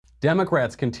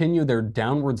Democrats continue their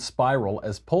downward spiral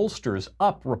as pollsters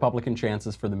up Republican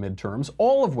chances for the midterms,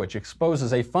 all of which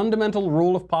exposes a fundamental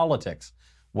rule of politics.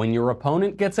 When your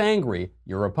opponent gets angry,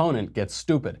 your opponent gets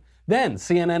stupid. Then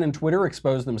CNN and Twitter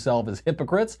expose themselves as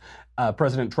hypocrites.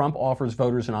 President Trump offers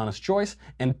voters an honest choice.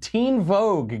 And Teen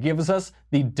Vogue gives us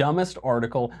the dumbest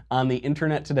article on the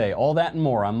internet today. All that and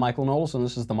more. I'm Michael Knowles, and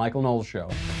this is The Michael Knowles Show.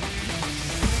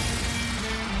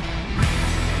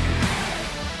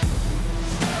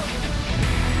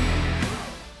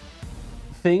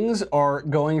 Things are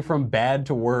going from bad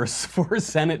to worse for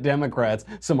Senate Democrats,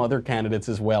 some other candidates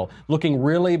as well, looking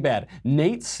really bad.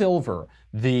 Nate Silver,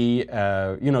 he's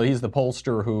the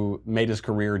pollster who made his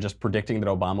career just predicting that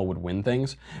Obama would win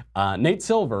things. Nate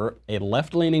Silver, a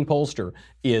left-leaning pollster,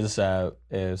 is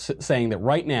saying that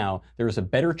right now there is a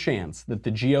better chance that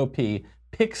the GOP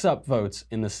picks up votes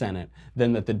in the Senate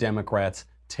than that the Democrats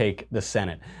take the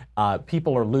Senate.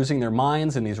 People are losing their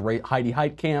minds in these Heidi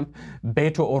Heitkamp,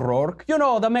 Beto O'Rourke. You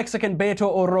know, the Mexican Beto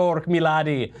O'Rourke,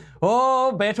 Milady.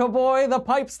 Oh, Beto boy, the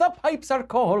pipes are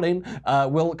calling.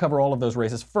 We'll cover all of those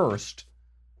races. First,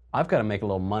 I've got to make a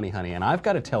little money, honey, and I've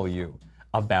got to tell you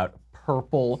about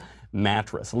Purple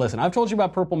Mattress. Listen, I've told you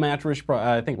about Purple Mattress,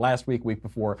 I think last week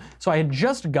before. So I had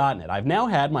just gotten it. I've now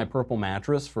had my Purple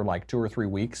Mattress for like 2 or 3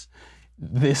 weeks.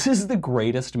 This is the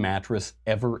greatest mattress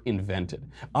ever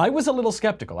invented. I was a little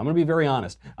skeptical. I'm going to be very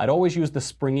honest. I'd always used the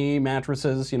springy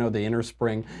mattresses, the inner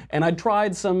spring, and I'd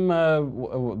tried some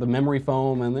the memory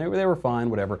foam, and they were fine,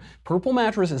 whatever. Purple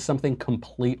Mattress is something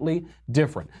completely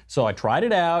different. So I tried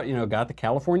it out, got the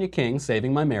California King,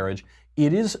 saving my marriage.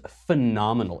 It is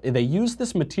phenomenal. They use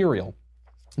this material.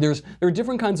 There are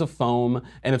different kinds of foam,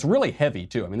 and it's really heavy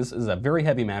too. I mean, this is a very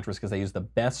heavy mattress because they use the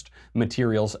best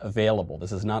materials available.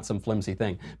 This is not some flimsy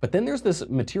thing. But then there's this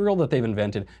material that they've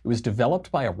invented. It was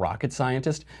developed by a rocket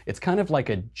scientist. It's kind of like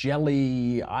a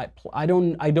jelly. I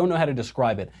don't know how to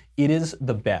describe it. It is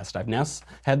the best. I've now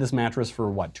had this mattress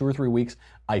for 2 or 3 weeks.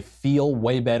 I feel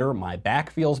way better. My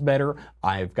back feels better.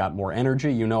 I've got more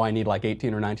energy. I need like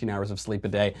 18 or 19 hours of sleep a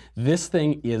day. This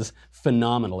thing is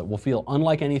phenomenal. It will feel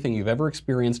unlike anything you've ever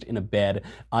experienced in a bed.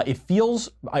 It feels,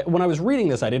 when I was reading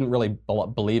this, I didn't really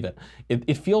believe it.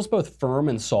 It feels both firm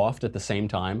and soft at the same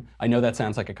time. I know that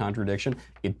sounds like a contradiction.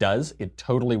 It does. It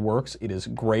totally works. It is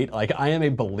great. Like, I am a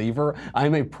believer. I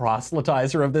am a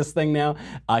proselytizer of this thing now.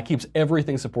 It keeps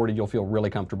everything supported. You'll feel really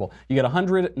comfortable. You get a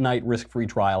 100-night risk-free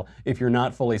trial. If you're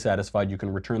not fully satisfied, you can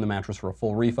return the mattress for a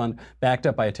full refund, backed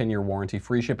up by a 10-year warranty,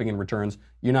 free shipping and returns.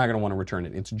 You're not going to want to return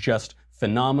it. It's just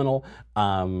phenomenal.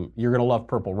 You're going to love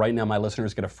Purple. Right now, my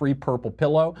listeners get a free Purple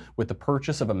pillow with the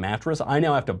purchase of a mattress. I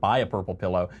now have to buy a Purple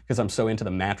pillow because I'm so into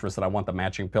the mattress that I want the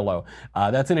matching pillow.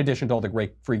 That's in addition to all the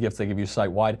great free gifts they give you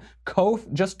site-wide.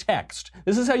 Just text.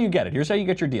 This is how you get it. Here's how you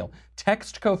get your deal.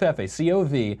 Text COVFE,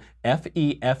 C-O-V-F-E-F-E,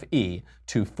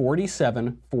 to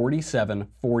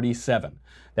 474747.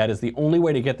 That is the only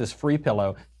way to get this free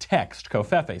pillow. Text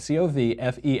COVFE,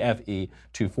 C-O-V-F-E-F-E,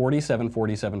 to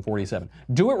 474747.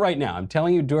 Do it right now. I'm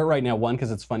telling you, do it right now. 1,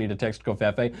 because it's funny to text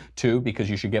COVFE. 2, because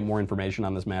you should get more information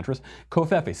on this mattress.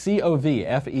 COVFE,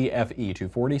 C-O-V-F-E-F-E, to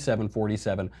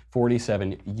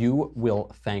 474747. You will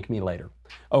thank me later.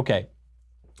 Okay,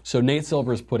 so Nate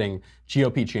Silver is putting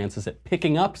GOP chances at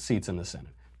picking up seats in the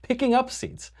Senate. Picking up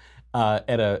seats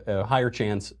at a higher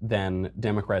chance than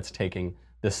Democrats taking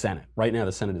the Senate. Right now,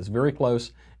 the Senate is very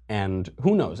close, and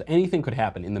who knows? Anything could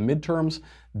happen. In the midterms,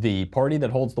 the party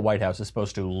that holds the White House is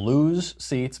supposed to lose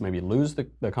seats, maybe lose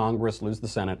the Congress, lose the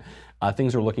Senate.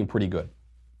 Things are looking pretty good.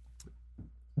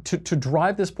 To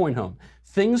drive this point home,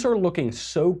 things are looking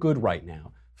so good right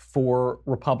now for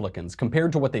Republicans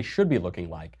compared to what they should be looking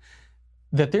like,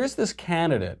 that there's this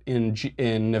candidate in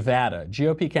Nevada,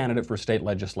 GOP candidate for state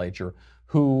legislature,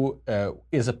 who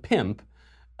is a pimp.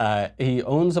 He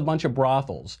owns a bunch of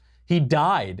brothels. He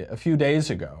died a few days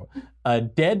ago. A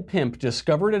dead pimp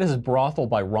discovered at his brothel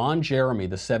by Ron Jeremy,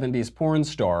 the 70s porn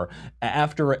star,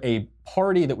 after a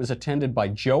party that was attended by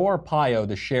Joe Arpaio,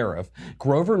 the sheriff,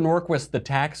 Grover Norquist, the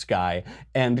tax guy,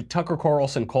 and Tucker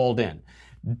Carlson called in.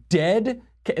 Dead.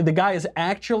 The guy is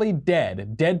actually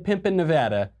dead. Dead pimp in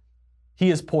Nevada.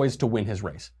 He is poised to win his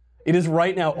race. It is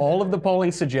right now, all of the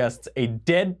polling suggests a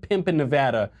dead pimp in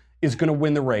Nevada is going to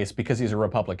win the race because he's a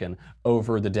Republican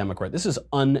over the Democrat. This is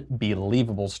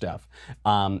unbelievable stuff.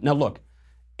 Now look,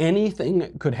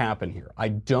 anything could happen here. I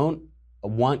don't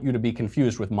want you to be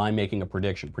confused with my making a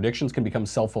prediction. Predictions can become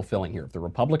self-fulfilling here. If the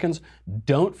Republicans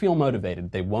don't feel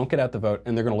motivated, they won't get out the vote,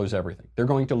 and they're going to lose everything. They're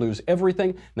going to lose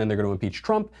everything, and then they're going to impeach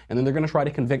Trump, and then they're going to try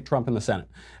to convict Trump in the Senate.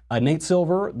 Nate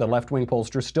Silver, the left-wing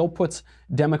pollster, still puts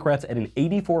Democrats at an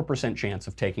 84% chance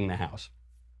of taking the House.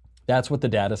 That's what the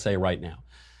data say right now.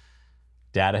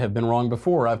 Data have been wrong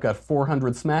before. I've got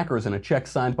 400 smackers and a check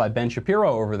signed by Ben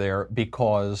Shapiro over there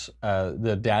because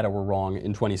the data were wrong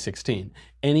in 2016.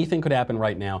 Anything could happen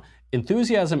right now.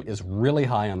 Enthusiasm is really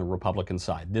high on the Republican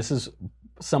side. This is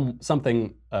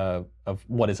something of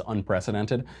what is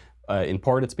unprecedented. In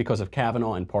part, it's because of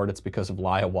Kavanaugh. In part, it's because of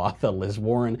Hiawatha, Liz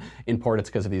Warren. In part, it's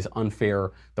because of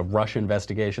the Russia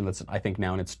investigation that's, I think,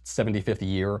 now in its 75th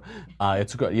year.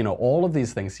 All of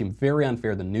these things seem very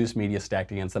unfair. The news media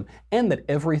stacked against them, and that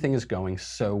everything is going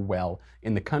so well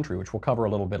in the country, which we'll cover a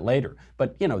little bit later.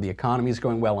 But, the economy is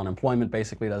going well. Unemployment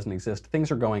basically doesn't exist.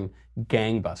 Things are going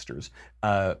gangbusters.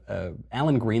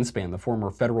 Alan Greenspan, the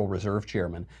former Federal Reserve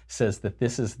Chairman, says that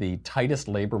this is the tightest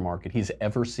labor market he's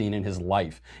ever seen in his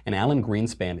life. And Alan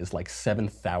Greenspan is like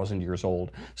 7,000 years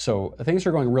old. So things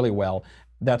are going really well.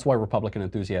 That's why Republican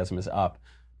enthusiasm is up.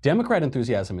 Democrat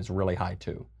enthusiasm is really high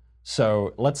too.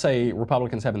 So let's say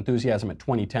Republicans have enthusiasm at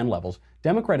 2010 levels.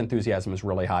 Democrat enthusiasm is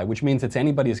really high, which means it's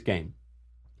anybody's game.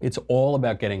 It's all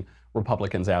about getting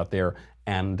Republicans out there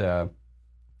and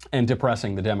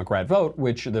depressing the Democrat vote,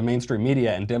 which the mainstream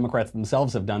media and Democrats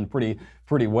themselves have done pretty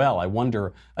well.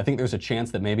 I think there's a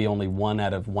chance that maybe only 1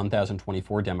 out of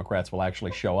 1,024 Democrats will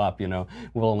actually show up.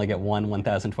 We'll only get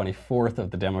 1/1,024th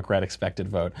of the Democrat expected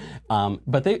vote.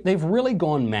 But they've really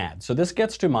gone mad. So this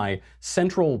gets to my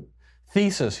central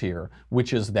thesis here,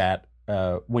 which is that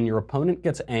when your opponent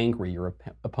gets angry, your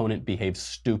opponent behaves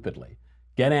stupidly.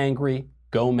 Get angry,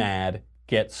 go mad,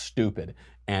 get stupid.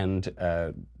 And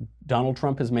Donald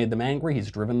Trump has made them angry, he's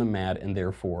driven them mad, and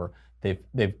therefore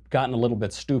they've gotten a little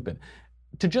bit stupid.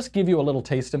 To just give you a little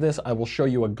taste of this, I will show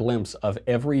you a glimpse of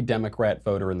every Democrat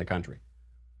voter in the country.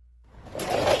 I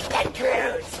hate Ted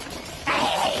Cruz! I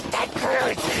hate Ted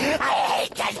Cruz! I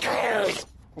hate Ted Cruz!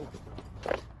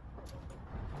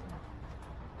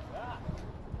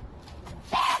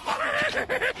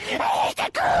 I hate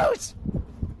Ted Cruz!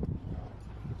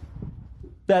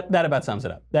 That about sums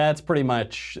it up. That's pretty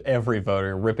much every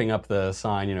voter ripping up the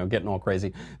sign, getting all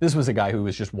crazy. This was a guy who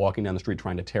was just walking down the street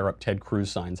trying to tear up Ted Cruz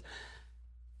signs.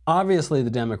 Obviously, the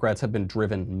Democrats have been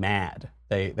driven mad.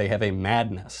 They have a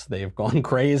madness. They have gone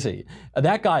crazy.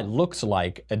 That guy looks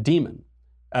like a demon.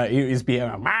 He's being,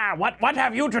 what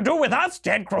have you to do with us,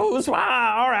 Ted Cruz?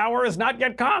 Our hour is not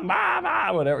yet come.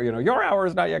 Whatever, your hour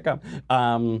is not yet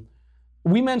come.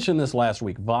 We mentioned this last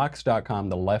week. Vox.com,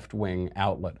 the left-wing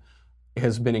outlet,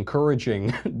 has been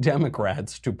encouraging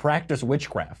Democrats to practice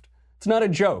witchcraft. It's not a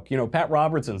joke. Pat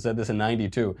Robertson said this in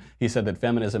 '92. He said that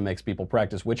feminism makes people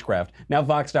practice witchcraft. Now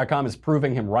Vox.com is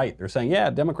proving him right. They're saying, yeah,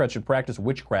 Democrats should practice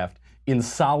witchcraft in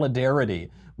solidarity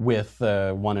with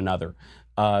one another.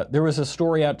 There was a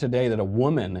story out today that a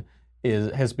woman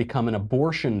has become an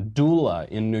abortion doula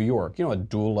in New York. A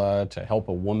doula to help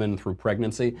a woman through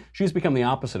pregnancy. She's become the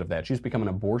opposite of that. She's become an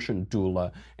abortion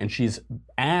doula, and she's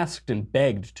asked and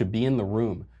begged to be in the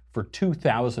room for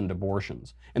 2,000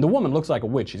 abortions. And the woman looks like a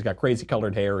witch. She's got crazy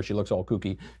colored hair. She looks all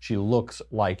kooky. She looks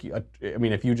like,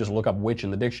 if you just look up witch in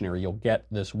the dictionary, you'll get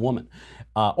this woman.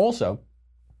 Also,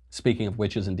 speaking of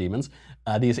witches and demons,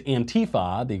 these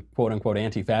Antifa, the quote-unquote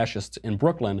anti-fascists in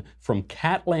Brooklyn from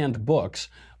Catland Books,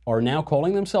 are now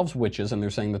calling themselves witches, and they're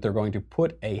saying that they're going to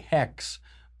put a hex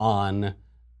on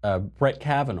Brett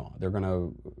Kavanaugh. They're going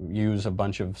to use a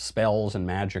bunch of spells and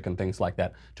magic and things like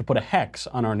that to put a hex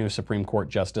on our new Supreme Court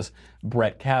Justice,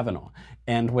 Brett Kavanaugh.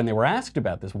 And when they were asked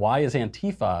about this, why is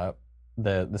Antifa,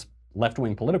 this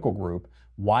left-wing political group,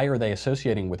 why are they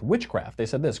associating with witchcraft? They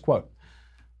said this, quote,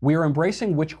 "We are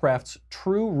embracing witchcraft's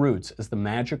true roots as the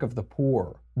magic of the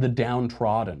poor, the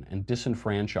downtrodden and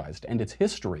disenfranchised, and its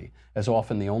history as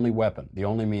often the only weapon, the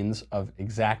only means of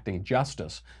exacting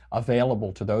justice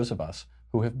available to those of us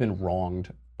who have been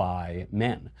wronged by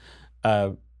men."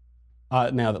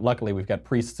 Now that luckily we've got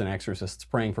priests and exorcists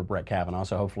praying for Brett Kavanaugh,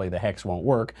 so hopefully the hex won't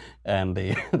work and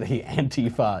the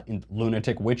Antifa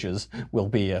lunatic witches will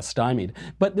be stymied.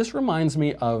 But this reminds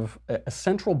me of a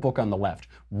central book on the left,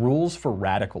 Rules for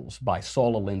Radicals by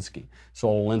Saul Alinsky.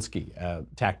 Saul Alinsky,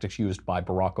 tactics used by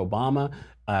Barack Obama,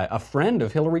 a friend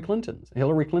of Hillary Clinton's.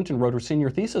 Hillary Clinton wrote her senior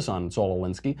thesis on Saul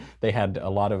Alinsky. They had a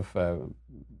lot of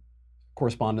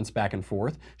correspondence back and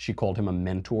forth. She called him a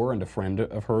mentor and a friend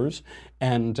of hers.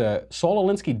 And Saul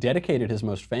Alinsky dedicated his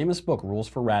most famous book, Rules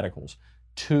for Radicals,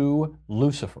 to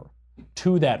Lucifer,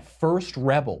 to that first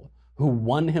rebel who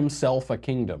won himself a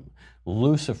kingdom,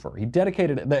 Lucifer. He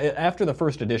dedicated it, after the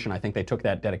first edition, I think they took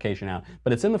that dedication out,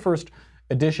 but it's in the first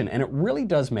edition, and it really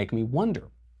does make me wonder.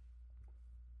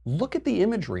 Look at the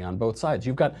imagery on both sides.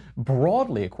 You've got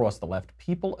broadly across the left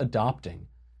people adopting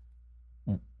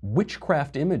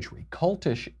witchcraft imagery,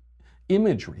 cultish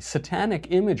imagery, satanic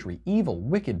imagery, evil,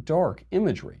 wicked, dark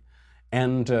imagery.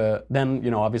 And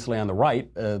then, obviously on the right,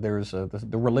 there's the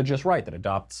religious right that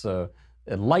adopts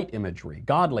light imagery,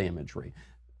 godly imagery.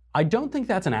 I don't think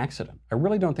that's an accident. I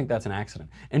really don't think that's an accident.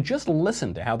 And just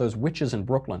listen to how those witches in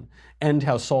Brooklyn and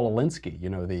how Saul Alinsky,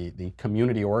 the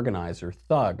community organizer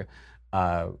thug,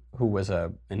 who was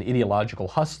an ideological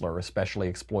hustler, especially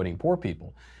exploiting poor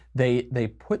people,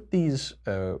 they put these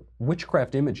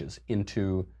witchcraft images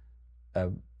into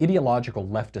ideological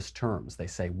leftist terms. They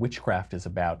say witchcraft is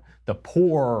about the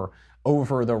poor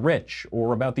over the rich,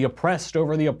 or about the oppressed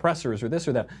over the oppressors, or this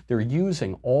or that. They're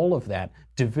using all of that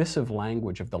divisive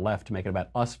language of the left to make it about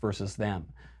us versus them.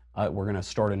 We're going to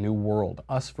start a new world.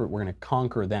 We're going to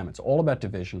conquer them. It's all about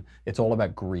division. It's all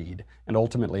about greed. And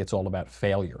ultimately, it's all about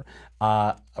failure.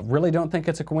 I really don't think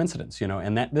it's a coincidence,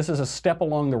 and that this is a step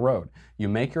along the road. You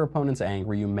make your opponents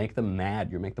angry. You make them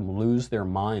mad. You make them lose their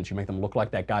minds. You make them look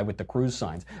like that guy with the Cruz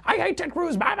signs. I hate Ted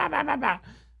Cruz. Bah, bah, bah, bah, bah.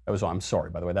 I'm sorry,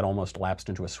 by the way, that almost lapsed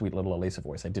into a sweet little Elisa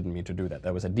voice. I didn't mean to do that.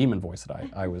 That was a demon voice that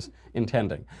I was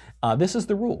intending. This is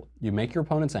the rule. You make your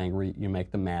opponents angry, you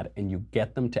make them mad, and you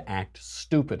get them to act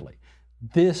stupidly.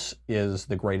 This is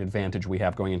the great advantage we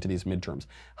have going into these midterms.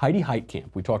 Heidi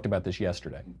Heitkamp, we talked about this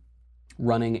yesterday,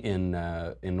 running in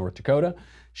North Dakota.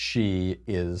 She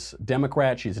is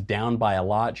Democrat. She's down by a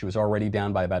lot. She was already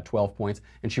down by about 12 points,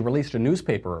 and she released a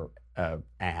newspaper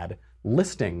ad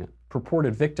listing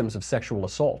purported victims of sexual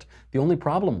assault. The only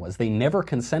problem was they never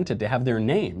consented to have their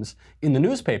names in the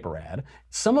newspaper ad.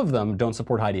 Some of them don't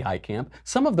support Heidi Heitkamp.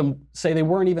 Some of them say they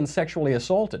weren't even sexually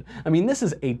assaulted. I mean, this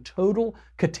is a total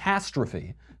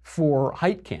catastrophe for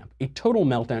Heitkamp, a total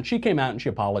meltdown. She came out and she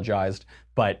apologized,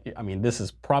 but I mean, this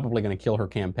is probably going to kill her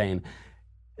campaign.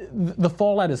 The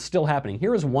fallout is still happening.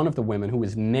 Here is one of the women who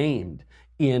was named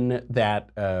in that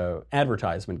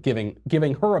advertisement,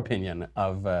 giving her opinion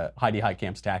of Heidi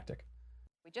Heitkamp's tactic.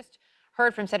 We just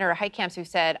heard from Senator Heitkamp, who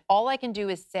said, all I can do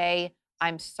is say,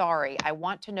 I'm sorry. I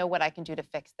want to know what I can do to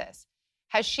fix this.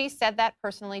 Has she said that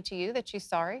personally to you, that she's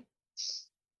sorry?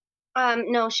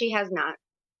 No, she has not.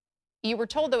 You were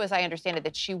told, though, as I understand it,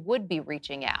 that she would be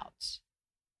reaching out.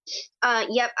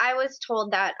 Yep, I was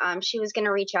told that she was going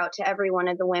to reach out to every one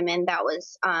of the women that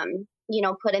was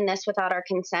put in this without our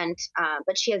consent,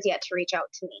 but she has yet to reach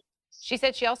out to me. She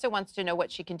said she also wants to know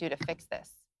what she can do to fix this.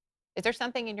 Is there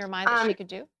something in your mind that she could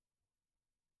do?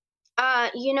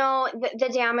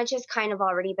 The damage has kind of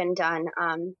already been done.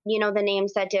 The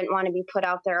names that didn't want to be put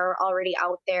out there are already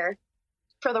out there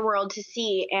for the world to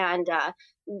see, and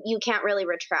you can't really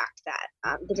retract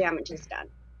that. The damage is done.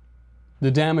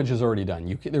 The damage is already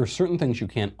done. There are certain things you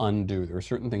can't undo. There are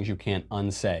certain things you can't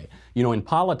unsay. In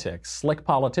politics, slick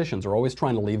politicians are always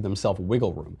trying to leave themselves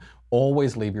wiggle room.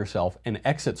 Always leave yourself an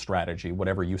exit strategy,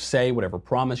 whatever you say, whatever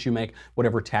promise you make,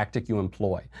 whatever tactic you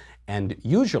employ. And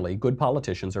usually, good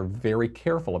politicians are very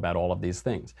careful about all of these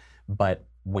things. But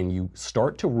when you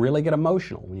start to really get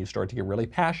emotional, when you start to get really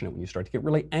passionate, when you start to get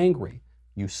really angry,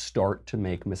 you start to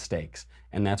make mistakes.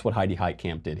 And that's what Heidi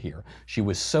Heitkamp did here. She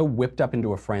was so whipped up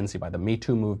into a frenzy by the Me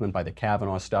Too movement, by the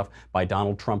Kavanaugh stuff, by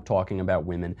Donald Trump talking about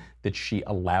women, that she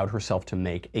allowed herself to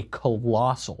make a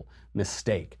colossal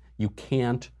mistake. You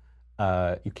can't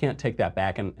take that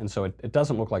back, and so it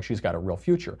doesn't look like she's got a real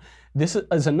future. This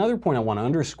is another point I want to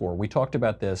underscore. We talked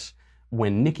about this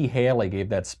when Nikki Haley gave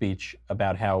that speech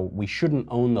about how we shouldn't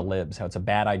own the libs, how it's a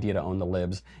bad idea to own the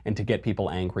libs and to get people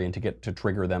angry and to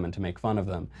trigger them and to make fun of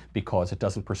them because it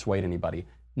doesn't persuade anybody.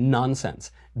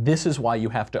 Nonsense. This is why you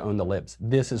have to own the libs.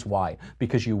 This is why.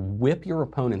 Because you whip your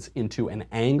opponents into an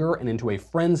anger and into a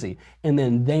frenzy, and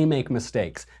then they make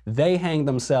mistakes. They hang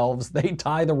themselves, they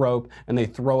tie the rope, and they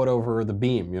throw it over the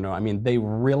beam. They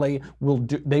really will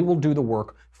do the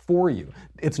work for you.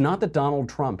 It's not that Donald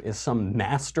Trump is some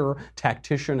master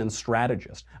tactician and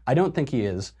strategist. I don't think he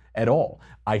is at all.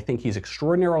 I think he's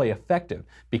extraordinarily effective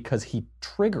because he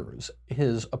triggers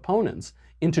his opponents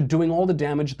into doing all the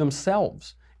damage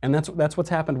themselves. And that's what's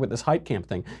happened with this Heitkamp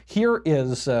thing. Here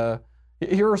are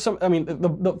some,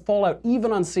 the fallout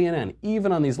even on CNN,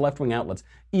 even on these left-wing outlets,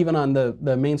 even on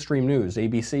the mainstream news,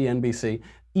 ABC, NBC,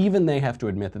 even they have to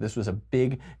admit that this was a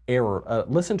big error.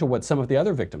 Listen to what some of the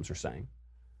other victims are saying.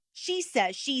 She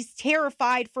says she's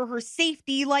terrified for her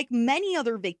safety like many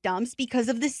other victims because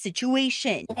of this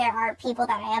situation. There are people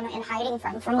that I am in hiding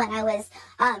from when I was,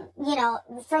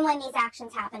 from when these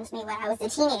actions happened to me when I was a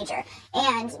teenager.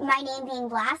 And my name being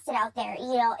blasted out there,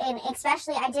 and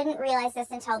especially I didn't realize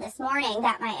this until this morning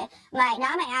that my not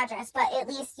my address, but at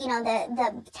least,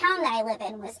 the town that I live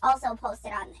in was also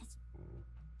posted on this.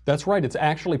 That's right. It's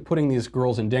actually putting these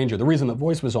girls in danger. The reason the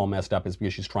voice was all messed up is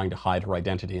because she's trying to hide her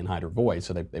identity and hide her voice,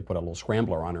 so they put a little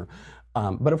scrambler on her.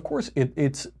 But of course,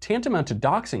 it's tantamount to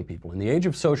doxing people. In the age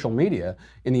of social media,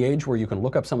 in the age where you can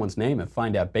look up someone's name and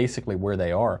find out basically where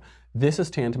they are, this is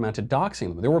tantamount to doxing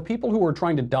them. There were people who were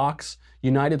trying to dox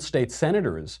United States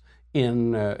senators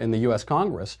in the U.S.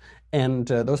 Congress, and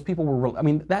those people were, I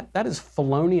mean, that is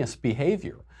felonious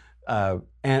behavior.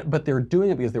 But they're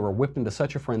doing it because they were whipped into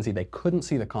such a frenzy they couldn't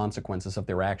see the consequences of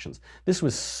their actions. This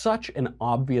was such an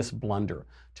obvious blunder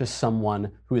to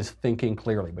someone who is thinking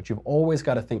clearly, but you've always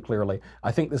got to think clearly.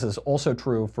 I think this is also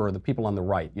true for the people on the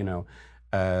right. You know,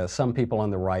 some people on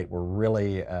the right were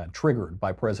really triggered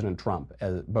by President Trump,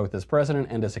 both as president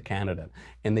and as a candidate.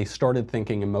 And they started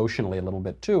thinking emotionally a little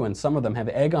bit too, and some of them have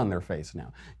egg on their face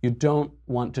now. You don't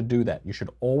want to do that. You should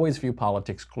always view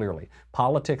politics clearly.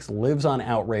 Politics lives on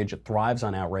outrage, it thrives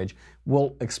on outrage.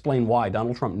 We'll explain why.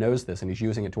 Donald Trump knows this, and he's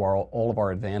using it to all of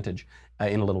our advantage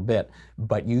in a little bit.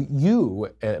 But you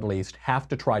at least have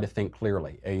to try to think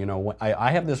clearly. You know,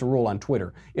 I have this rule on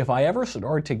Twitter. If I ever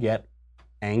start to get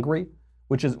angry,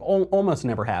 which is almost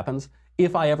never happens,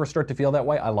 if I ever start to feel that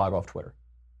way, I log off Twitter.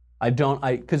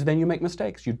 Because then you make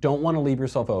mistakes. You don't want to leave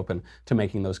yourself open to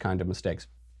making those kind of mistakes.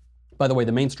 By the way,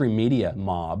 the mainstream media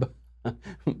mob,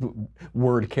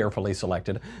 word carefully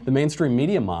selected, the mainstream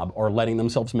media mob are letting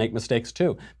themselves make mistakes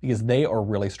too, because they are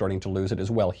really starting to lose it as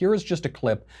well. Here is just a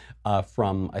clip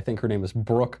from, I think her name is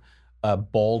Brooke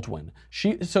Baldwin.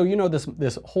 So you know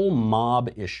this whole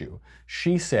mob issue.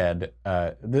 She said,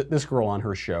 this girl on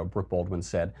her show, Brooke Baldwin,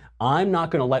 said, "I'm not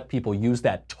going to let people use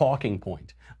that talking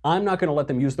point. I'm not going to let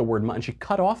them use the word mob." And she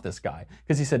cut off this guy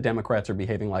because he said Democrats are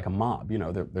behaving like a mob. You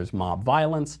know, there's mob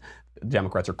violence.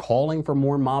 Democrats are calling for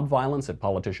more mob violence at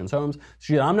politicians' homes.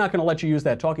 She said, "I'm not going to let you use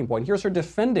that talking point." Here's her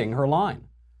defending her line.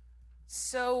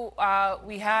 So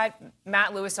we had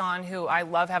Matt Lewis on, who I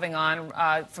love having on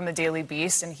from the Daily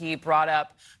Beast, and he brought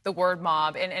up the word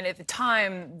mob. And at the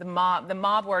time, the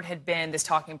mob word had been this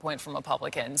talking point from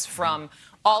Republicans, from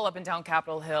all up and down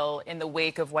Capitol Hill in the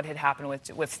wake of what had happened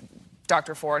with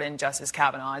Dr. Ford and Justice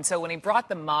Kavanaugh. And so when he brought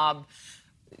the mob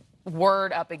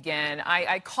word up again,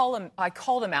 I called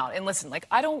him out. And listen, like,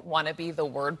 I don't want to be the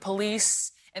word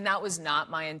police. And that was not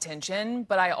my intention,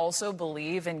 but I also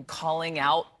believe in calling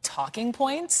out talking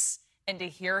points. And to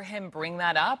hear him bring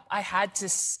that up, I had to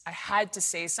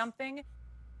say something.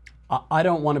 I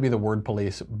don't want to be the word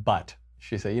police, but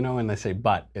she said, you know, when they say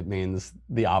but, it means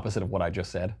the opposite of what I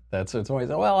just said. It's always,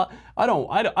 well,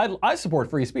 I support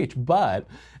free speech, but,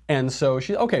 and so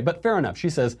she, okay, but fair enough. She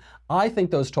says, I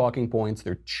think those talking points,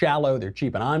 they're shallow, they're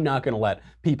cheap, and I'm not going to let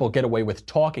people get away with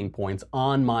talking points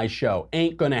on my show.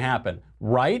 Ain't going to happen,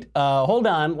 right? Hold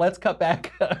on, let's cut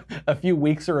back a few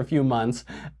weeks or a few months.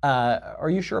 Are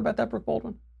you sure about that, Brooke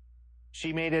Baldwin?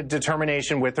 She made a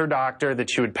determination with her doctor that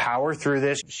she would power through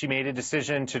this. She made a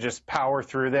decision to just power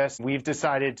through this. We've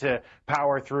decided to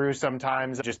power through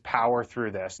sometimes, just power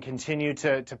through this. Continue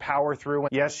to power through.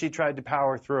 Yes, she tried to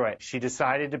power through it. She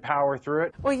decided to power through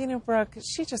it. Well, you know, Brooke,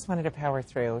 she just wanted to power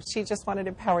through. She just wanted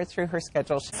to power through her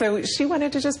schedule. So she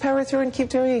wanted to just power through and keep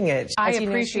doing it. I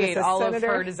appreciate all of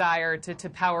her desire to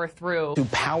power through. To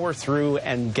power through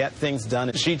and get things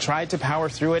done. She tried to power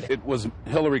through it. It was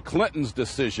Hillary Clinton's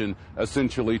decision,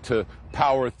 essentially, to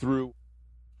power through.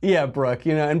 Yeah, Brooke,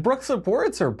 you know, and Brooke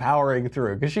supports her powering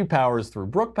through because she powers through.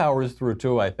 Brooke powers through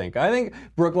too, I think. I think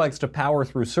Brooke likes to power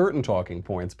through certain talking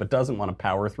points, but doesn't want to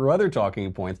power through other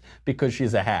talking points because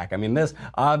she's a hack. I mean, this,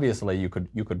 obviously, you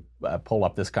could pull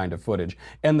up this kind of footage.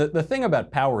 And the thing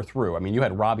about power through, I mean, you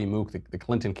had Robbie Mook, the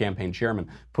Clinton campaign chairman,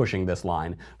 pushing this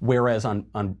line, whereas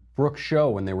on Brooke's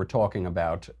show, when they were talking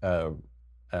about the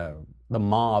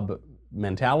mob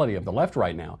mentality of the left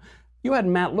right now, you had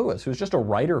Matt Lewis, who's just a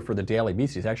writer for the Daily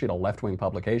Beast. He's actually at a left-wing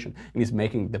publication, and he's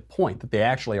making the point that they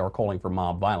actually are calling for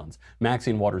mob violence.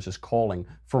 Maxine Waters is calling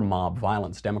for mob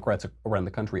violence. Democrats around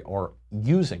the country are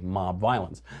using mob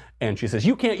violence. And she says,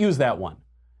 you can't use that one.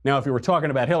 Now, if you were talking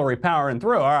about Hillary powering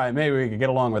through, all right, maybe we could get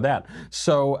along with that.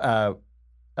 So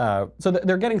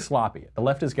they're getting sloppy. The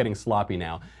left is getting sloppy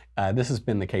now. This has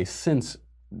been the case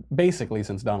basically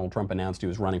since Donald Trump announced he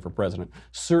was running for president,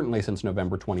 certainly since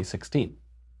November 2016.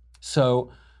 So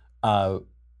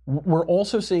we're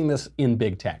also seeing this in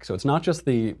big tech. So it's not just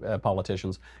the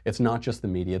politicians, it's not just the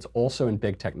media, it's also in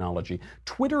big technology.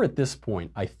 Twitter at this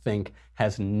point, I think,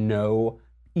 has no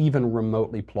even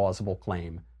remotely plausible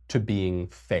claim to being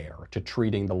fair, to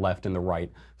treating the left and the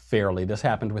right fairly. This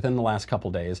happened within the last couple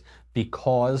days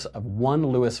because of one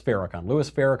Louis Farrakhan.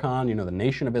 Louis Farrakhan, you know, the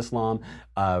Nation of Islam,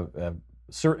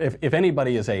 if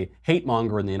anybody is a hate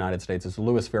monger in the United States, it's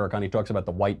Louis Farrakhan. He talks about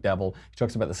the white devil. He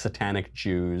talks about the satanic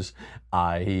Jews.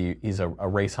 He's a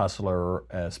race hustler,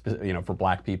 for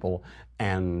black people.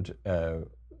 And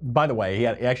by the way, he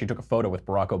actually took a photo with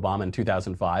Barack Obama in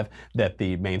 2005 that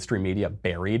the mainstream media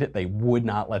buried. They would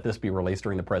not let this be released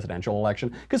during the presidential election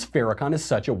because Farrakhan is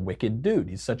such a wicked dude.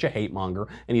 He's such a hate monger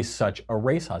and he's such a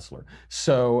race hustler.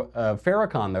 So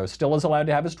Farrakhan, though, still is allowed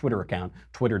to have his Twitter account.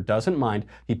 Twitter doesn't mind.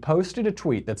 He posted a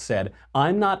tweet that said,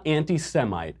 "I'm not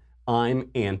anti-Semite,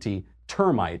 I'm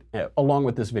anti-termite," along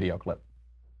with this video clip.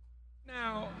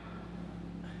 Now,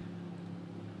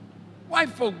 white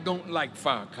folk don't like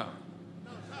Farrakhan.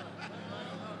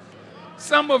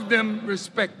 Some of them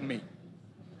respect me.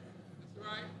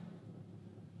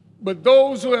 But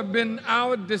those who have been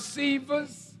our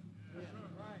deceivers,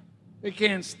 they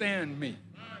can't stand me.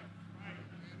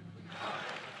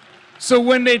 So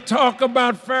when they talk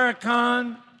about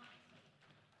Farrakhan,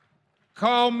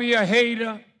 call me a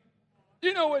hater,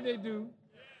 you know what they do?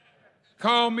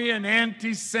 Call me an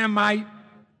anti-Semite.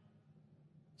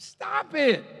 Stop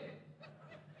it.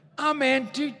 I'm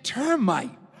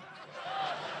anti-termite.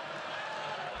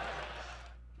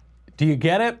 Do you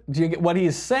get it? Do you get what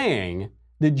he's saying?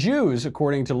 The Jews,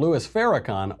 according to Louis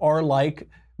Farrakhan, are like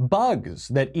bugs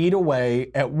that eat away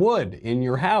at wood in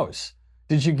your house.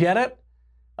 Did you get it?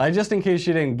 Just in case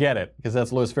you didn't get it, because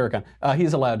that's Louis Farrakhan,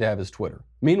 he's allowed to have his Twitter.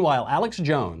 Meanwhile, Alex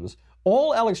Jones,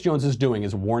 all Alex Jones is doing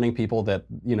is warning people that,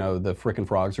 the frickin'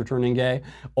 frogs are turning gay.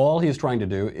 All he's trying to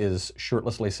do is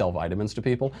shirtlessly sell vitamins to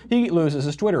people. He loses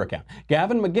his Twitter account.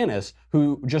 Gavin McInnes,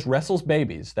 who just wrestles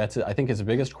babies, that's, I think, his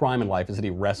biggest crime in life is that he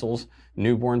wrestles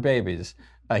newborn babies.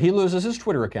 He loses his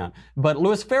Twitter account. But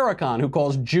Louis Farrakhan, who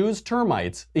calls Jews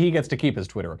termites, he gets to keep his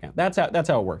Twitter account. That's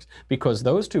how it works. Because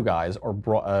those two guys,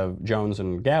 Jones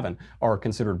and Gavin, are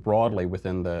considered broadly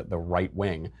within the right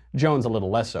wing. Jones a little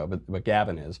less so, but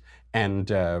Gavin is. And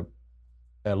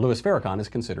Louis Farrakhan is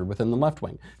considered within the left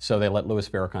wing. So they let Louis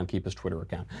Farrakhan keep his Twitter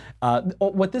account.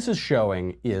 What this is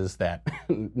showing is that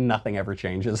nothing ever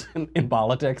changes in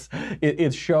politics.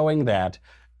 It's showing that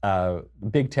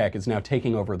big tech is now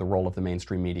taking over the role of the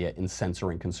mainstream media in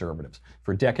censoring conservatives.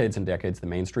 For decades and decades, the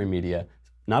mainstream media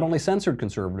not only censored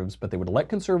conservatives, but they would let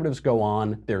conservatives go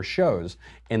on their shows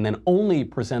and then only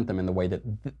present them in the way that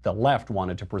the left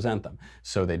wanted to present them.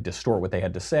 So they'd distort what they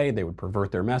had to say, they would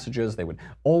pervert their messages, they would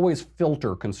always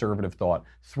filter conservative thought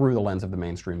through the lens of the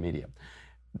mainstream media.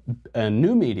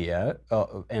 New media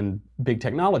and big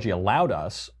technology allowed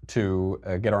us to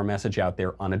get our message out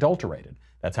there unadulterated.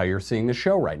 That's how you're seeing the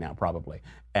show right now, probably.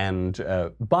 And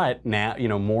but now,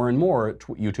 more and more,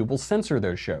 YouTube will censor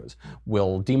those shows,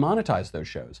 will demonetize those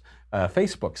shows.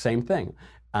 Facebook, same thing.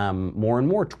 More and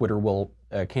more, Twitter will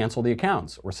cancel the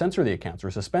accounts, or censor the accounts,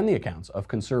 or suspend the accounts of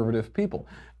conservative people,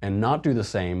 and not do the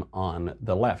same on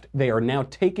the left. They are now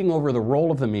taking over the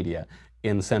role of the media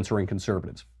in censoring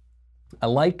conservatives. I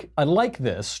like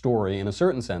this story in a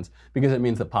certain sense because it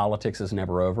means that politics is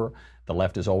never over. The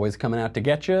left is always coming out to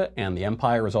get you, and the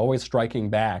empire is always striking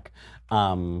back.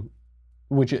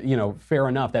 Which, fair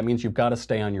enough. That means you've got to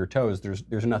stay on your toes.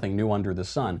 There's nothing new under the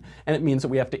sun, and it means that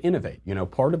we have to innovate.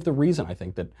 Part of the reason I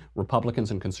think that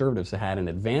Republicans and conservatives have had an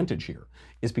advantage here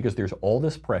is because there's all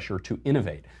this pressure to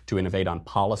innovate on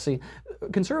policy.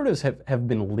 Conservatives have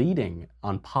been leading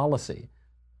on policy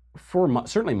for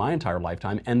certainly my entire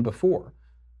lifetime and before.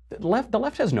 The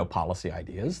left has no policy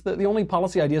ideas. The only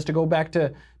policy idea is to go back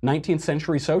to 19th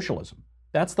century socialism.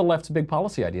 That's the left's big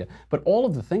policy idea. But all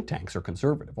of the think tanks are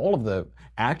conservative. All of the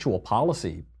actual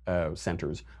policy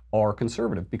centers are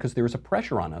conservative because there is a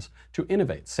pressure on us to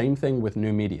innovate. Same thing with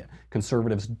new media.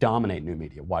 Conservatives dominate new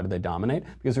media. Why do they dominate?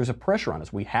 Because there's a pressure on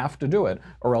us. We have to do it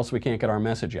or else we can't get our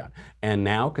message out. And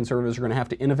now conservatives are going to have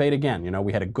to innovate again.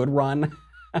 We had a good run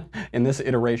in this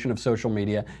iteration of social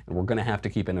media, and we're going to have to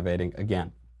keep innovating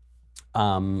again.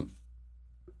 All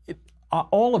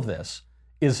of this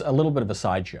is a little bit of a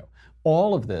sideshow.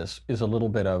 All of this is a little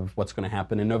bit of what's going to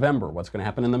happen in November, what's going to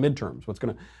happen in the midterms,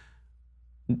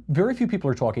 Very few people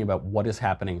are talking about what is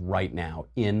happening right now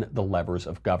in the levers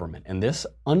of government, and this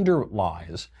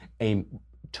underlies a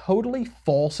totally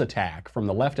false attack from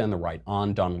the left and the right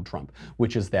on Donald Trump,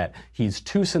 which is that he's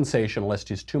too sensationalist,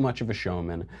 he's too much of a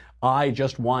showman. I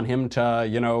just want him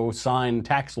to, sign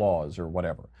tax laws or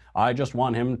whatever. I just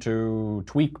want him to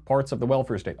tweak parts of the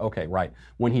welfare state. Okay, right.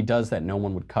 When he does that, no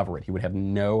one would cover it. He would have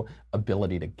no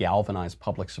ability to galvanize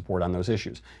public support on those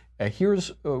issues.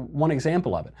 Here's one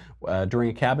example of it. During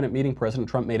a cabinet meeting, President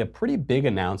Trump made a pretty big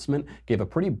announcement, gave a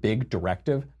pretty big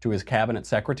directive to his cabinet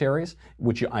secretaries,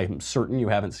 which I'm certain you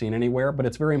haven't seen anywhere, but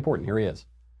it's very important. Here he is.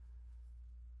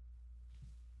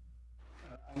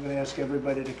 I'm going to ask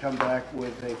everybody to come back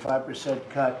with a 5%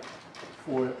 cut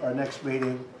for our next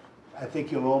meeting. I think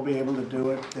you'll all be able to do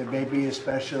it. There may be a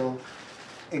special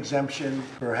exemption,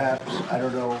 perhaps. I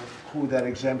don't know who that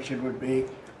exemption would be.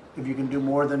 If you can do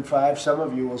more than 5, some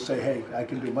of you will say, hey, I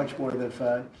can do much more than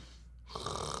 5.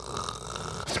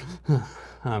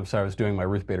 I'm sorry, I was doing my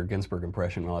Ruth Bader Ginsburg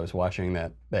impression while I was watching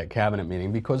that cabinet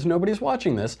meeting, because nobody's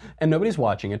watching this, and nobody's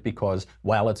watching it because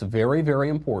while it's very, very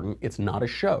important, it's not a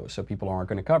show, so people aren't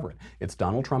going to cover it. It's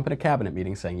Donald Trump in a cabinet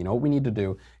meeting saying, you know what we need to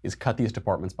do is cut these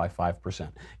departments by 5%.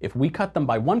 If we cut them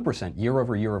by 1% year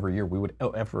over year over year, we would,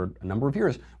 after a number of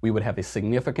years, we would have a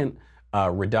significant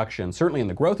reduction, certainly in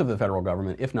the growth of the federal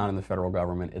government, if not in the federal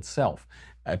government itself.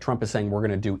 Trump is saying we're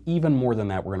going to do even more than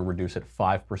that. We're going to reduce it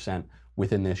 5%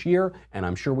 within this year, and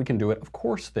I'm sure we can do it. Of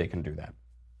course they can do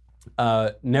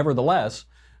that. Nevertheless,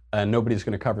 nobody's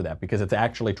going to cover that because it's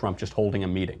actually Trump just holding a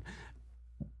meeting.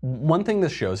 One thing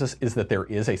this shows us is that there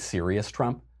is a serious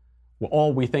Trump. Well,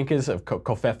 all we think is of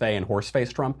Covfefe and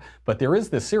horseface Trump, but there is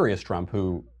this serious Trump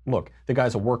who, look, the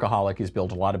guy's a workaholic. He's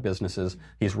built a lot of businesses.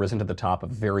 He's risen to the top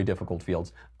of very difficult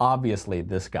fields. Obviously,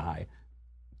 this guy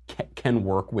can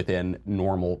work within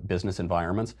normal business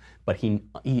environments, but he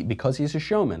because he's a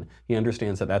showman, he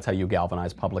understands that that's how you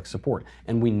galvanize public support.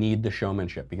 And we need the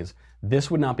showmanship, because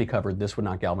this would not be covered, this would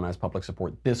not galvanize public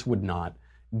support, this would not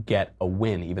get a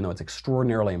win, even though it's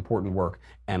extraordinarily important work.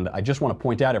 And I just want to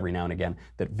point out every now and again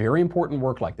that very important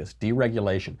work like this,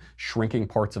 deregulation, shrinking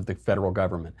parts of the federal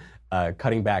government,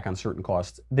 cutting back on certain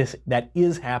costs, that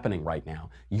is happening right now.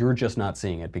 You're just not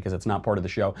seeing it because it's not part of the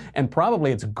show. And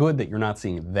probably it's good that you're not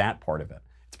seeing that part of it.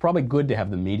 It's probably good to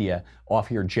have the media off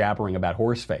here jabbering about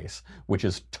horseface, which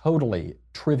is totally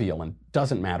trivial and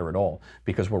doesn't matter at all,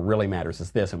 because what really matters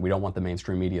is this, and we don't want the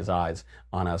mainstream media's eyes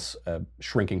on us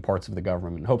shrinking parts of the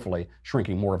government, and hopefully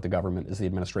shrinking more of the government as the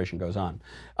administration goes on.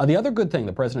 The other good thing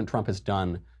that President Trump has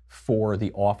done for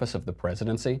the office of the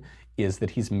presidency is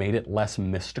that he's made it less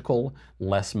mystical,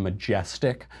 less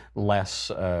majestic,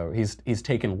 he's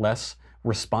taken less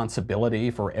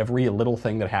responsibility for every little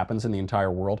thing that happens in the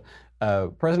entire world.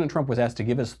 President Trump was asked to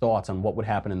give his thoughts on what would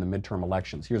happen in the midterm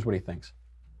elections. Here's what he thinks.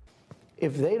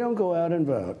 If they don't go out and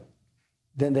vote,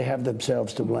 then they have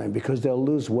themselves to blame, because they'll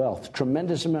lose wealth,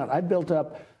 tremendous amount. I built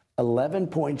up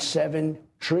 $11.7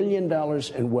 trillion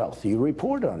in wealth. You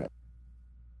report on it.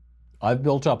 I've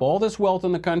built up all this wealth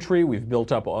in the country. We've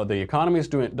built up, the economy's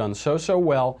done so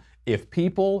well. If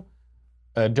people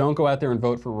don't go out there and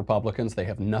vote for Republicans, they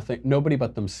have nobody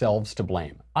but themselves to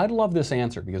blame. I'd love this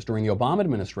answer, because during the Obama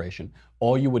administration,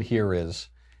 all you would hear is,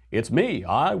 it's me.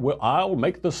 I'll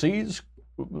make the sea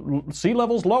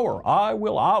levels lower.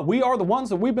 We are the ones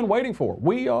that we've been waiting for.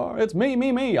 It's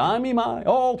me, I, me, my,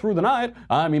 all through the night.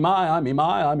 I, me,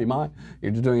 my.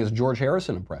 You're doing his George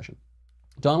Harrison impression.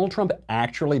 Donald Trump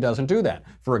actually doesn't do that.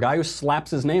 For a guy who slaps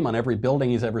his name on every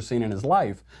building he's ever seen in his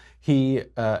life, he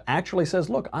actually says,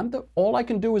 look, all I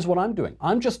can do is what I'm doing.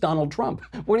 I'm just Donald Trump.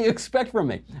 What do you expect from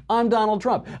me? I'm Donald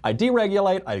Trump. I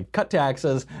deregulate, I cut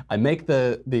taxes, I make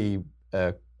the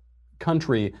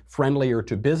country friendlier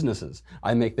to businesses.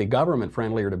 I make the government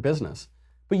friendlier to business.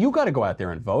 But you got to go out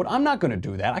there and vote. I'm not going to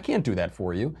do that. I can't do that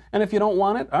for you. And if you don't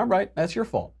want it, all right, that's your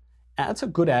fault. That's a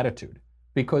good attitude,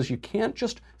 because you can't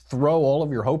just throw all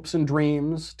of your hopes and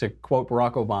dreams, to quote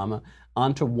Barack Obama,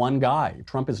 onto one guy.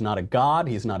 Trump is not a god.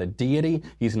 He's not a deity.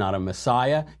 He's not a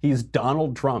messiah. He's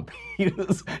Donald Trump. He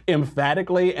is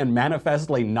emphatically and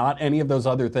manifestly not any of those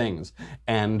other things.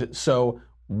 And so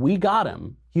we got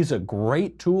him. He's a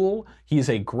great tool. He's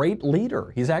a great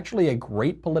leader. He's actually a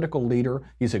great political leader.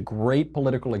 He's a great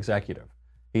political executive.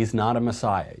 He's not a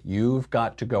messiah. You've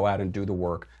got to go out and do the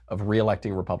work of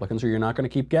re-electing Republicans, or you're not going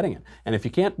to keep getting it. And if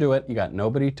you can't do it, you got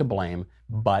nobody to blame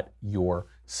but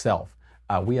yourself.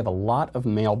 We have a lot of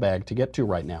mailbag to get to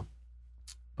right now.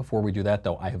 Before we do that,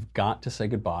 though, I have got to say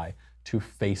goodbye to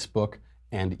Facebook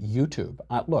and YouTube.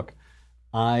 Look,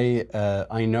 I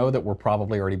know that we're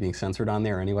probably already being censored on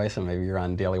there anyway, so maybe you're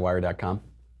on dailywire.com.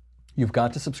 You've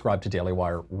got to subscribe to Daily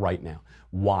Wire right now.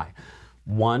 Why?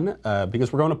 One,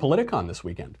 because we're going to Politicon this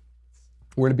weekend.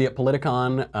 We're going to be at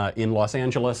Politicon in Los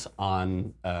Angeles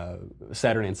on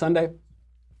Saturday and Sunday.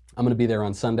 I'm going to be there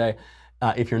on Sunday.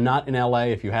 If you're not in LA,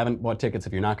 if you haven't bought tickets,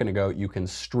 if you're not going to go, you can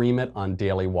stream it on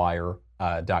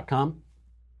dailywire.com.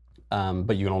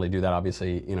 But you can only do that,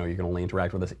 obviously, you can only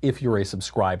interact with us if you're a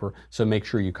subscriber. So make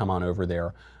sure you come on over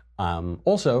there.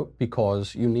 Also,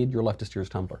 because you need your Leftist Tears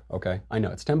tumbler, okay? I know,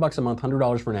 it's $10 a month,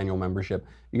 $100 for an annual membership.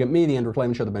 You get me, the Andrew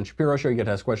Klavan Show, the Ben Shapiro Show. You get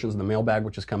to ask questions in the mailbag,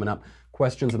 which is coming up.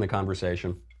 Questions in the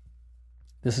conversation.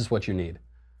 This is what you need.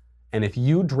 And if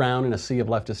you drown in a sea of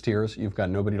leftist tears, you've got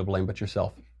nobody to blame but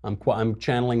yourself. I'm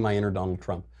channeling my inner Donald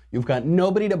Trump. You've got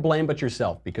nobody to blame but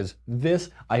yourself, because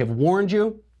this, I have warned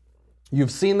you.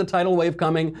 You've seen the tidal wave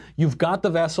coming. You've got the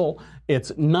vessel.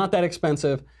 It's not that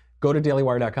expensive. Go to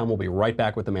dailywire.com. We'll be right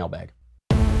back with the mailbag.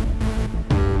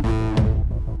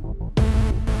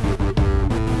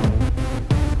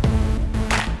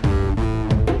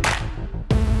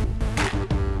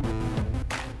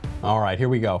 All right, here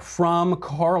we go. From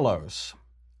Carlos.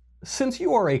 Since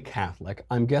you are a Catholic,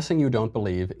 I'm guessing you don't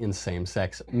believe in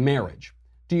same-sex marriage.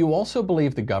 Do you also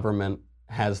believe the government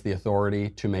has the authority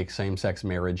to make same-sex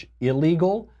marriage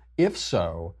illegal? If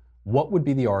so, what would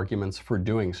be the arguments for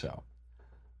doing so?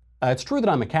 It's true that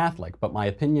I'm a Catholic, but my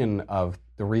opinion of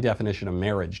the redefinition of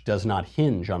marriage does not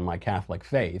hinge on my Catholic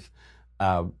faith.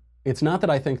 It's not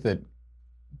that I think that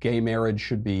gay marriage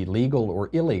should be legal or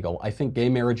illegal. I think gay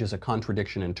marriage is a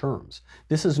contradiction in terms.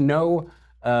 This is no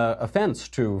offense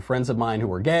to friends of mine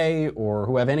who are gay or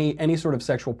who have any sort of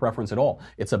sexual preference at all.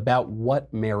 It's about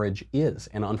what marriage is.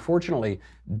 And unfortunately,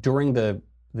 during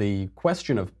the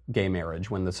question of gay marriage,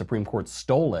 when the Supreme Court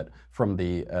stole it from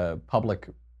the public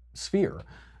sphere,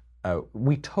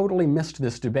 we totally missed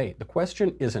this debate. The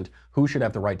question isn't who should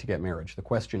have the right to get marriage. The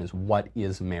question is, what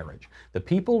is marriage? The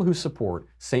people who support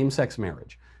same-sex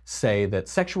marriage say that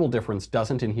sexual difference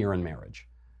doesn't inhere in marriage.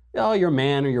 Oh, you're a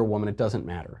man or you're a woman, it doesn't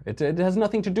matter. It has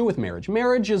nothing to do with marriage.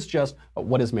 Marriage is just,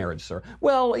 what is marriage, sir?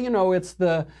 Well, you know, it's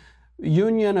the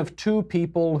union of two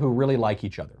people who really like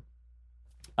each other.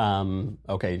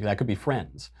 Okay, that could be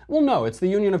friends. Well, no, it's the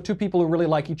union of two people who really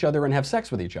like each other and have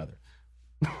sex with each other.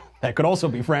 That could also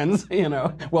be friends, you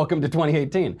know. Welcome to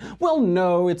 2018. Well,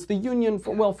 no, it's the union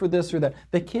for this or that.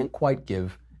 They can't quite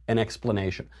give an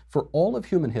explanation. For all of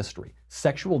human history,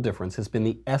 sexual difference has been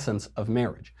the essence of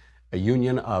marriage. A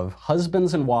union of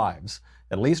husbands and wives,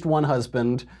 at least one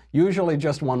husband, usually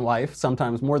just one wife,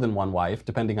 sometimes more than one wife,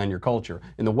 depending on your culture.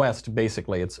 In the West,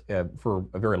 basically, it's for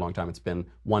a very long time, it's been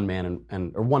one man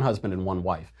or one husband and one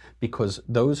wife, because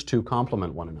those two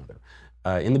complement one another.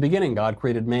 In the beginning, God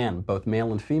created man, both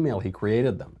male and female. He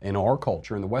created them. In our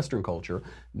culture, in the Western culture,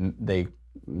 the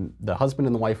husband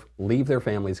and the wife leave their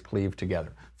families, cleave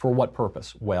together. For what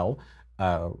purpose? Well,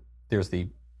 there's the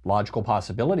logical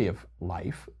possibility of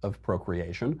life, of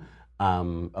procreation,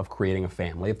 of creating a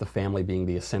family, of the family being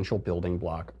the essential building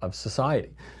block of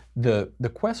society.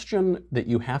 The question that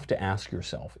you have to ask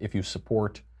yourself if you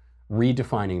support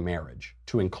redefining marriage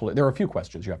to include, there are a few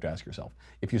questions you have to ask yourself.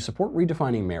 If you support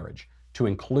redefining marriage to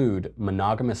include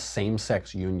monogamous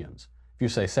same-sex unions, if you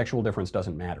say sexual difference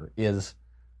doesn't matter,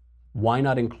 why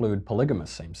not include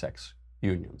polygamous same-sex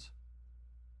unions?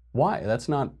 Why?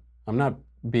 I'm not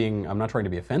trying to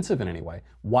be offensive in any way.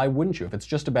 Why wouldn't you? If it's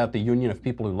just about the union of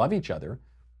people who love each other,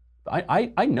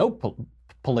 I know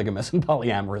polygamous and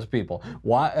polyamorous people.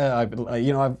 Why? I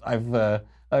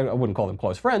wouldn't call them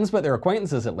close friends, but they're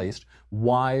acquaintances at least.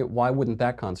 Why wouldn't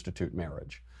that constitute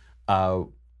marriage?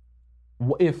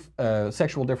 If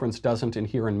sexual difference doesn't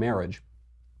inhere in marriage,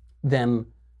 then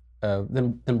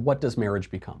what does marriage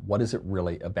become? What is it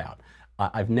really about?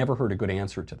 I've never heard a good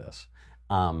answer to this.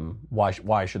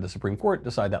 Why should the Supreme Court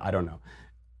decide that? I don't know.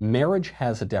 Marriage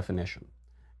has a definition,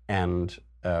 and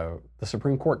the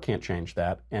Supreme Court can't change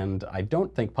that, and I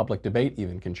don't think public debate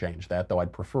even can change that, though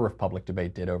I'd prefer if public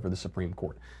debate did over the Supreme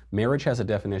Court. Marriage has a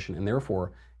definition, and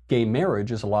therefore, gay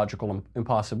marriage is a logical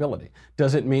impossibility.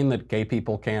 Does it mean that gay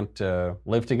people can't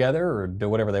live together or do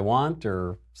whatever they want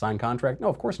or sign contract? No,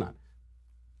 of course not.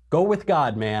 Go with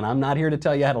God, man. I'm not here to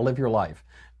tell you how to live your life.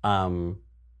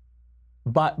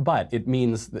 But it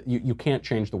means that you can't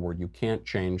change the word. You can't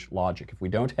change logic. If we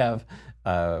don't have,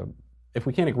 if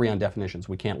we can't agree on definitions,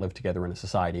 we can't live together in a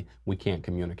society. We can't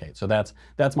communicate. So that's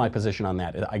my position on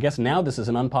that. I guess now this is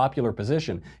an unpopular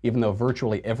position, even though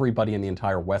virtually everybody in the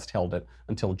entire West held it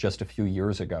until just a few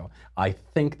years ago. I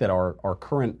think that our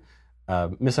current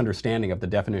misunderstanding of the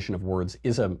definition of words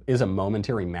is a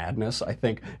momentary madness. I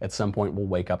think at some point we'll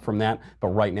wake up from that. But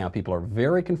right now people are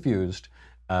very confused.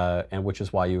 And which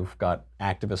is why you've got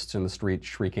activists in the street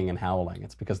shrieking and howling.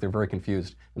 It's because they're very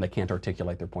confused and they can't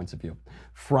articulate their points of view.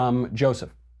 From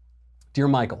Joseph. Dear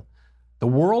Michael, the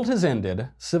world has ended.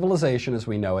 Civilization as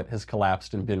we know it has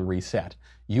collapsed and been reset.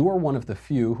 You are one of the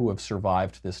few who have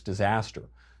survived this disaster.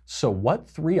 So what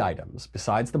 3 items,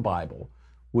 besides the Bible,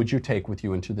 would you take with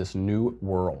you into this new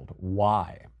world?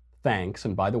 Why? Thanks.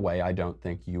 And by the way, I don't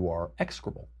think you are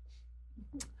execrable.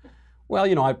 Well,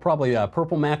 you know, I'd probably a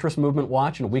purple mattress movement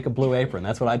watch and a week of Blue Apron.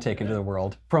 That's what I'd take into the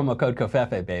world. Promo code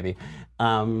COFEFE, baby.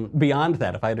 Beyond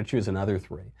that, if I had to choose another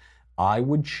 3, I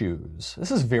would choose, this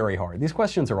is very hard. These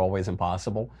questions are always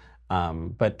impossible.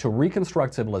 But to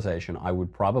reconstruct civilization, I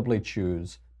would probably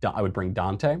choose, I would bring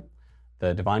Dante,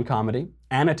 the Divine Comedy,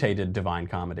 annotated Divine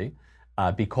Comedy,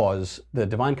 because the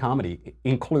Divine Comedy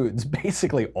includes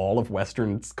basically all of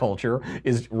Western culture,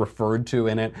 is referred to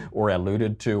in it or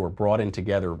alluded to or brought in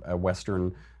together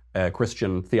Western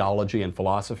Christian theology and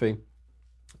philosophy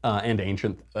and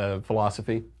ancient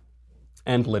philosophy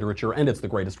and literature, and it's the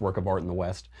greatest work of art in the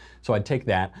West. So I'd take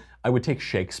that. I would take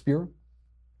Shakespeare,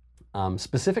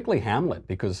 specifically Hamlet,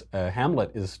 because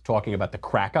Hamlet is talking about the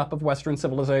crack-up of Western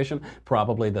civilization,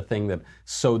 probably the thing that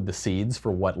sowed the seeds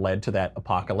for what led to that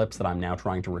apocalypse that I'm now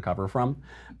trying to recover from,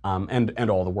 and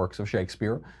all the works of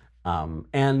Shakespeare,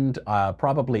 and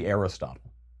probably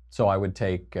Aristotle. So I would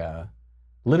take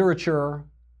literature,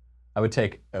 I would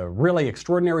take really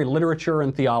extraordinary literature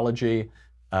and theology,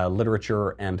 literature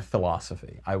and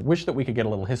philosophy. I wish that we could get a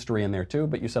little history in there too,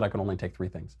 but you said I could only take 3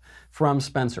 things. From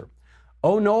Spencer.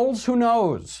 Oh, Knowles, who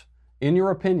knows? In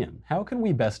your opinion, how can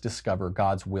we best discover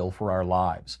God's will for our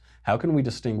lives? How can we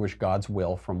distinguish God's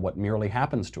will from what merely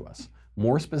happens to us?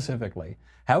 More specifically,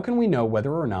 how can we know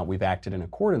whether or not we've acted in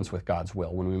accordance with God's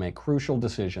will when we make crucial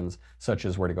decisions such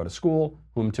as where to go to school,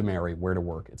 whom to marry, where to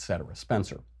work, etc.?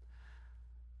 Spencer.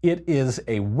 It is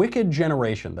a wicked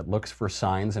generation that looks for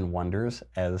signs and wonders,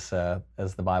 as the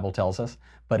Bible tells us,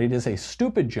 but it is a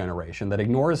stupid generation that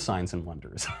ignores signs and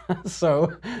wonders.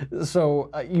 So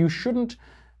you shouldn't,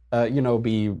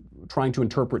 be trying to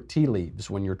interpret tea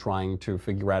leaves when you're trying to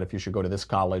figure out if you should go to this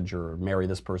college or marry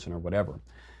this person or whatever.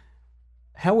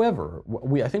 However,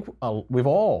 I think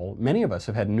many of us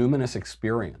have had numinous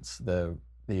experience, the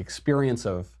experience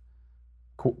of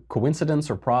coincidence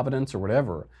or providence or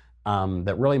whatever,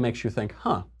 that really makes you think,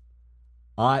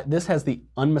 this has the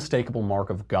unmistakable mark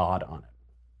of God on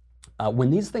it. When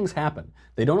these things happen,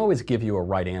 they don't always give you a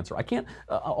right answer.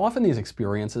 Often these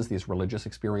experiences, these religious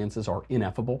experiences, are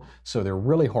ineffable, so they're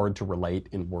really hard to relate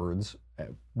in words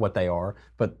what they are.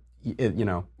 But,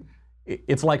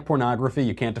 it's like pornography.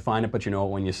 You can't define it, but you know it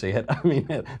when you see it. I mean,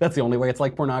 that's the only way it's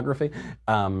like pornography.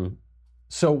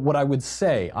 So what I would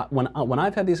say, when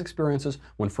I've had these experiences,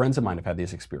 when friends of mine have had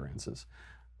these experiences,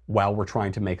 while we're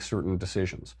trying to make certain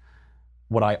decisions,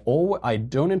 I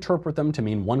don't interpret them to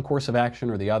mean one course of action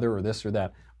or the other or this or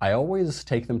that. I always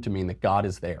take them to mean that God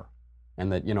is there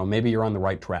and that, maybe you're on the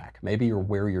right track. Maybe you're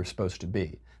where you're supposed to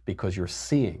be because you're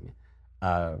seeing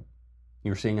a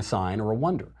sign or a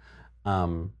wonder.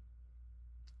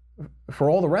 For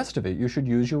all the rest of it, you should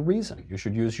use your reason. You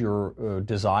should use your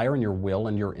desire and your will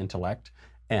and your intellect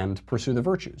and pursue the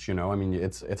virtues.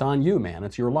 It's on you, man.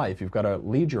 It's your life. You've got to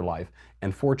lead your life.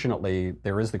 And fortunately,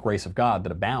 there is the grace of God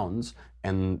that abounds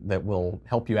and that will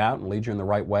help you out and lead you in the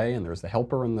right way. And there's the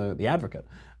helper and the advocate.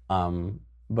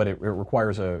 But it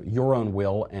requires your own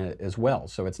will as well.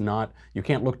 So you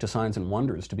can't look to signs and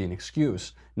wonders to be an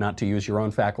excuse not to use your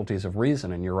own faculties of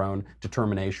reason and your own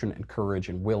determination and courage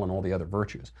and will and all the other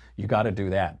virtues. You got to do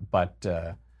that. But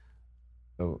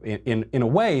in a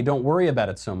way, don't worry about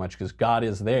it so much because God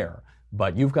is there,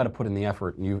 but you've got to put in the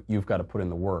effort and you've got to put in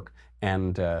the work.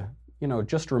 And,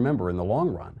 just remember in the long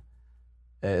run,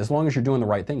 as long as you're doing the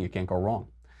right thing, you can't go wrong.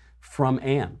 From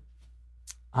Anne.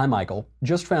 Hi, Michael.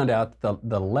 Just found out the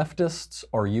leftists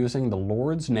are using the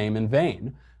Lord's name in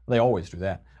vain. They always do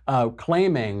that.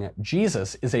 Claiming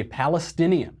Jesus is a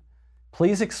Palestinian.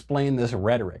 Please explain this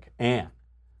rhetoric, Anne.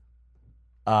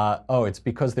 It's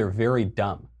because they're very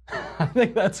dumb. I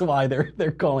think that's why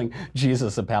they're calling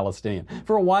Jesus a Palestinian.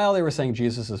 For a while they were saying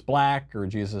Jesus is black or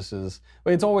Jesus is...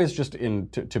 It's always just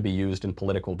to be used in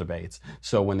political debates.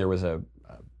 So when there was a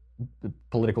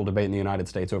political debate in the United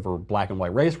States over black and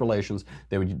white race relations,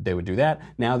 they would do that.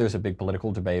 Now there's a big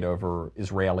political debate over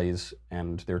Israelis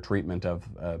and their treatment of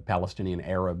Palestinian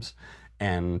Arabs.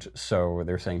 And so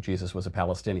they're saying Jesus was a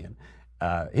Palestinian.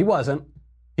 He wasn't.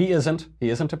 He isn't. He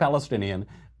isn't a Palestinian.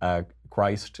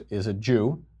 Christ is a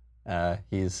Jew.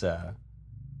 He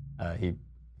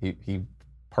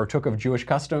partook of Jewish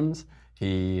customs.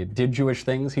 He did Jewish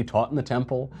things. He taught in the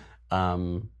temple.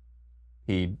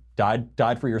 He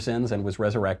died for your sins and was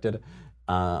resurrected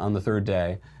on the 3rd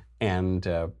day.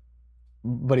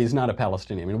 But he's not a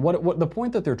Palestinian. I mean, what the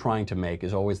point that they're trying to make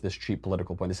is always this cheap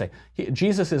political point. They say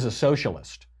Jesus is a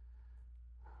socialist,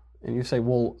 and you say,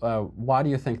 well, why do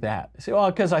you think that? They say,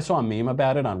 well, because I saw a meme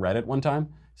about it on Reddit one time.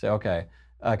 You say, okay.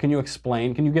 Can you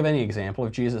explain? Can you give any example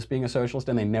of Jesus being a socialist?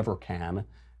 And they never can.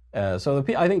 I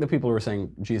think the people who are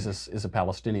saying Jesus is a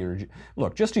Palestinian,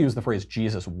 look, just to use the phrase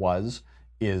Jesus was,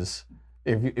 is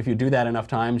if you do that enough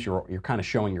times, you're kind of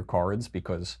showing your cards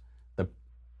because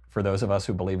for those of us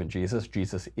who believe in Jesus,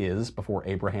 Jesus is. Before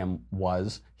Abraham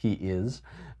was, he is.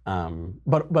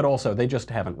 But also they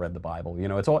just haven't read the Bible.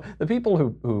 It's all the people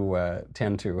who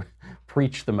tend to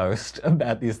preach the most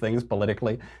about these things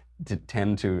politically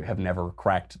tend to have never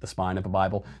cracked the spine of the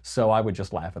Bible, so I would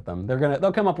just laugh at them.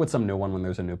 They'll come up with some new one when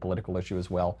there's a new political issue as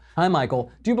well. Hi,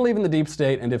 Michael. Do you believe in the deep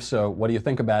state? And if so, what do you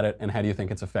think about it? And how do you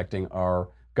think it's affecting our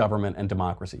government and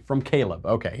democracy? From Caleb.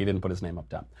 Okay, he didn't put his name up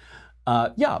top.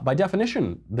 Yeah, by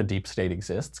definition, the deep state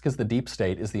exists because the deep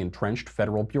state is the entrenched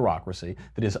federal bureaucracy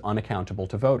that is unaccountable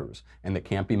to voters and that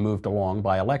can't be moved along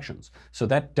by elections. So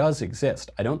that does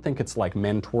exist. I don't think it's like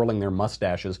men twirling their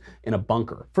mustaches in a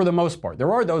bunker, for the most part.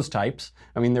 There are those types.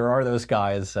 I mean, there are those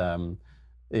guys,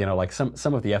 like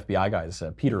some of the FBI guys,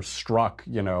 Peter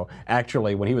Strzok,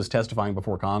 actually, when he was testifying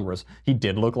before Congress, he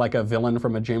did look like a villain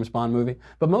from a James Bond movie.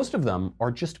 But most of them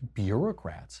are just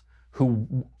bureaucrats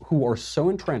who are so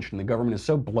entrenched and the government is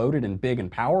so bloated and big and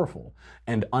powerful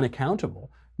and unaccountable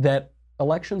that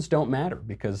elections don't matter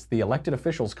because the elected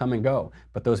officials come and go,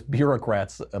 but those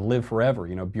bureaucrats live forever.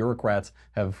 Bureaucrats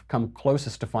have come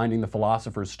closest to finding the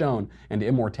philosopher's stone and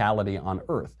immortality on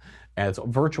Earth. And it's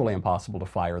virtually impossible to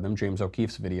fire them. James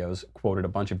O'Keefe's videos quoted a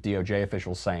bunch of DOJ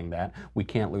officials saying that. We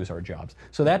can't lose our jobs.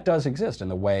 So that does exist,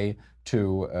 and the way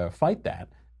to fight that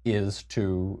is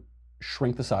to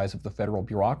shrink the size of the federal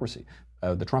bureaucracy.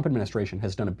 The Trump administration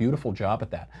has done a beautiful job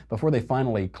at that. Before they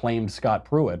finally claimed Scott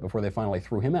Pruitt, before they finally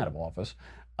threw him out of office,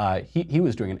 he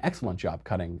was doing an excellent job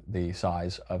cutting the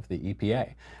size of the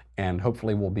EPA. And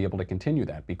hopefully we'll be able to continue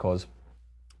that because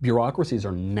bureaucracies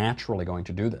are naturally going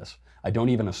to do this. I don't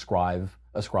even ascribe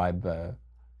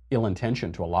ill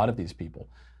intention to a lot of these people.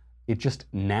 It just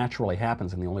naturally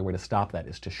happens, and the only way to stop that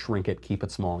is to shrink it, keep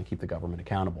it small, and keep the government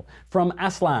accountable. From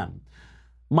Aslan.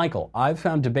 Michael, I've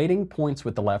found debating points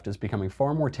with the left is becoming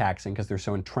far more taxing because they're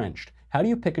so entrenched. How do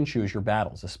you pick and choose your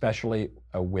battles, especially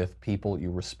with people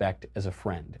you respect as a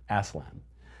friend? Aslan.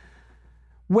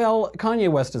 Well, Kanye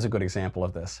West is a good example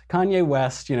of this. Kanye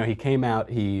West, he came out,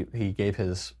 he gave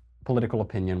his political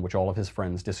opinion, which all of his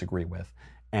friends disagree with,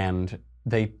 and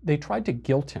they tried to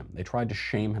guilt him. They tried to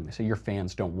shame him. They say, your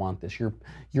fans don't want this.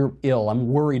 You're ill. I'm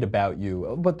worried about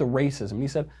you. But the racism. And he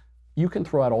said, you can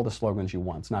throw out all the slogans you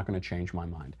want. It's not going to change my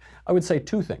mind. I would say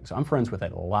two things. I'm friends with a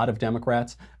lot of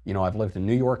Democrats. I've lived in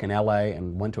New York and LA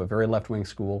and went to a very left-wing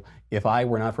school. If I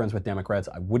were not friends with Democrats,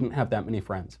 I wouldn't have that many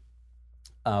friends.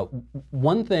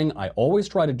 One thing I always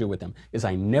try to do with them is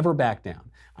I never back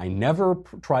down. I never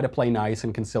try to play nice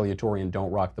and conciliatory and don't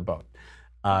rock the boat.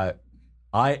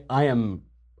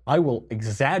 I will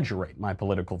exaggerate my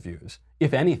political views,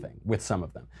 if anything, with some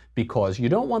of them, because you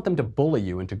don't want them to bully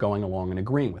you into going along and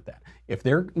agreeing with that. If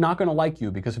they're not going to like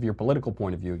you because of your political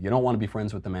point of view, you don't want to be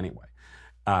friends with them anyway.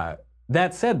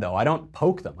 That said, though, I don't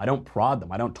poke them. I don't prod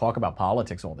them. I don't talk about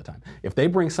politics all the time. If they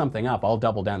bring something up, I'll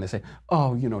double down. They say,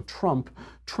 oh, Trump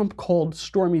called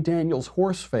Stormy Daniels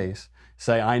horse face.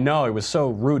 Say, I know, it was so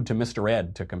rude to Mr.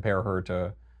 Ed to compare her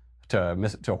to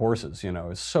horses,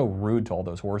 it's so rude to all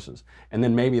those horses. And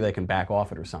then maybe they can back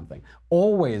off it or something.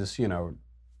 Always,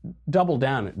 double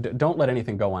down. Don't let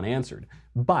anything go unanswered.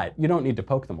 But you don't need to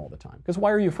poke them all the time. Because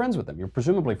why are you friends with them? You're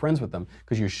presumably friends with them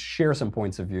because you share some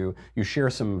points of view, you share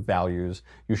some values,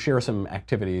 you share some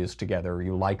activities together,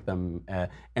 you like them.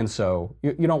 And so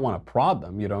you don't want to prod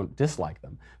them, you don't dislike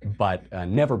them. But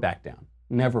never back down.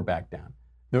 Never back down.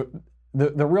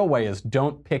 The real way is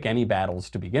don't pick any battles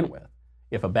to begin with.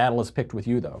 If a battle is picked with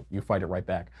you, though, you fight it right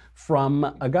back. From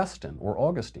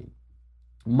Augustine.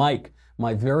 Mike,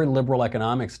 my very liberal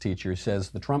economics teacher, says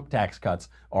the Trump tax cuts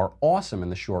are awesome in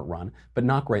the short run, but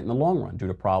not great in the long run due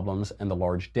to problems and the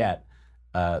large debt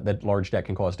that large debt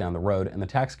can cause down the road, and the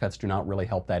tax cuts do not really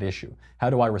help that issue. How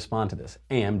do I respond to this?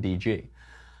 AMDG.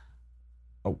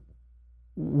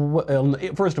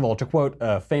 First of all, to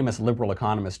quote famous liberal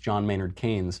economist John Maynard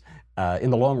Keynes, in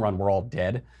the long run, we're all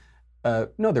dead.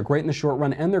 No, they're great in the short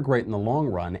run and they're great in the long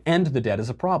run, and the debt is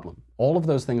a problem. All of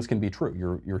those things can be true.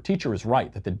 Your teacher is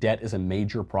right that the debt is a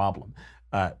major problem.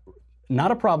 Not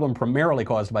a problem primarily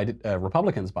caused by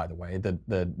Republicans, by the way.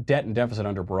 The debt and deficit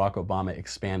under Barack Obama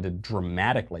expanded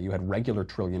dramatically. You had regular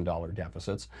trillion-dollar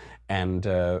deficits, and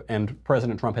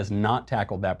President Trump has not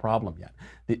tackled that problem yet.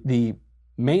 The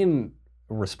main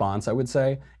response, I would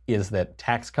say, is that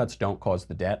tax cuts don't cause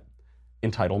the debt.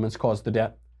 Entitlements cause the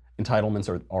debt. Entitlements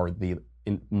are the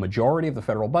majority of the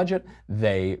federal budget.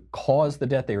 They cause the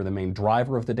debt. They are the main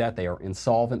driver of the debt. They are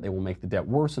insolvent. They will make the debt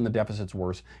worse and the deficits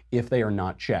worse if they are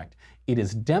not checked. It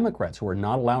is Democrats who are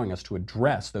not allowing us to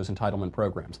address those entitlement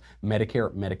programs,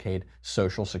 Medicare, Medicaid,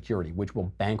 Social Security, which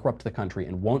will bankrupt the country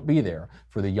and won't be there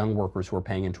for the young workers who are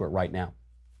paying into it right now.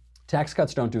 Tax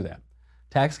cuts don't do that.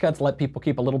 Tax cuts let people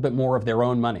keep a little bit more of their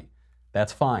own money.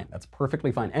 That's fine. That's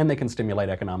perfectly fine. And they can stimulate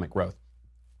economic growth.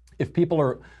 If people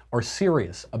are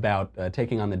serious about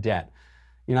taking on the debt,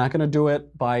 you're not going to do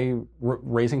it by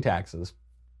raising taxes.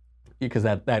 because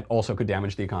that also could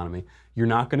damage the economy. You're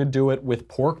not going to do it with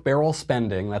pork barrel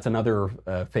spending. That's another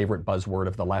favorite buzzword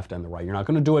of the left and the right. You're not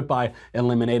going to do it by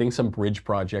eliminating some bridge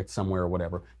project somewhere or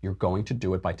whatever. You're going to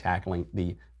do it by tackling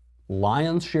the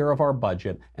lion's share of our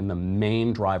budget and the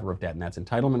main driver of debt, and that's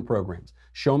entitlement programs.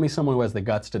 Show me someone who has the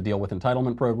guts to deal with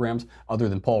entitlement programs other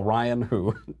than Paul Ryan,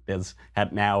 who has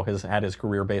had his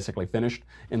career basically finished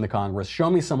in the Congress. Show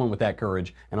me someone with that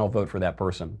courage, and I'll vote for that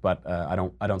person. But I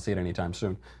don't see it anytime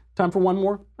soon. Time for one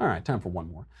more? All right, time for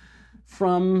one more.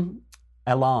 From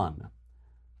Elan.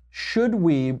 Should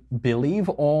we believe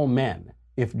all men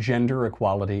if gender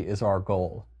equality is our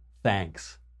goal?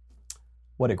 Thanks.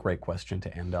 What a great question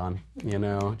to end on. You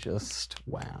know, just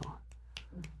wow.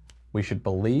 We should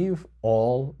believe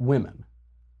all women.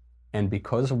 And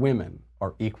because women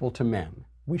are equal to men,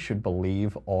 we should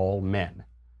believe all men.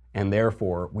 And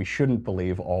therefore, we shouldn't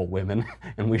believe all women,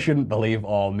 and we shouldn't believe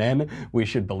all men. We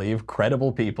should believe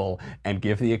credible people and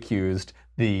give the accused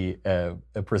the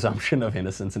presumption of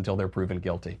innocence until they're proven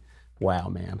guilty. Wow,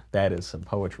 man, that is some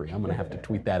poetry. I'm going to have to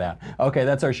tweet that out. Okay,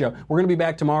 that's our show. We're going to be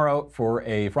back tomorrow for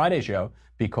a Friday show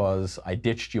because I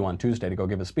ditched you on Tuesday to go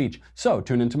give a speech. So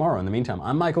tune in tomorrow. In the meantime,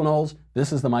 I'm Michael Knowles.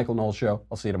 This is The Michael Knowles Show.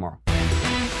 I'll see you tomorrow.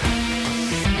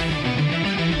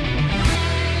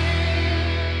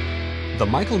 The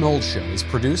Michael Knowles Show is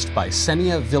produced by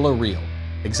Senia Villarreal.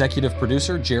 Executive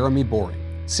producer, Jeremy Boring.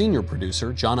 Senior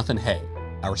producer, Jonathan Hay.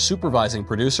 Our supervising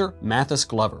producer, Mathis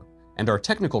Glover. And our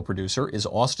technical producer is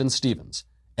Austin Stevens.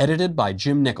 Edited by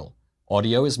Jim Nickel.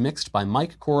 Audio is mixed by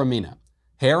Mike Coromina.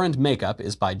 Hair and makeup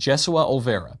is by Jesua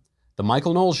Olvera. The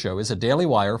Michael Knowles Show is a Daily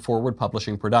Wire Forward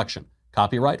Publishing production.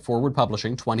 Copyright Forward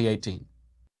Publishing 2018.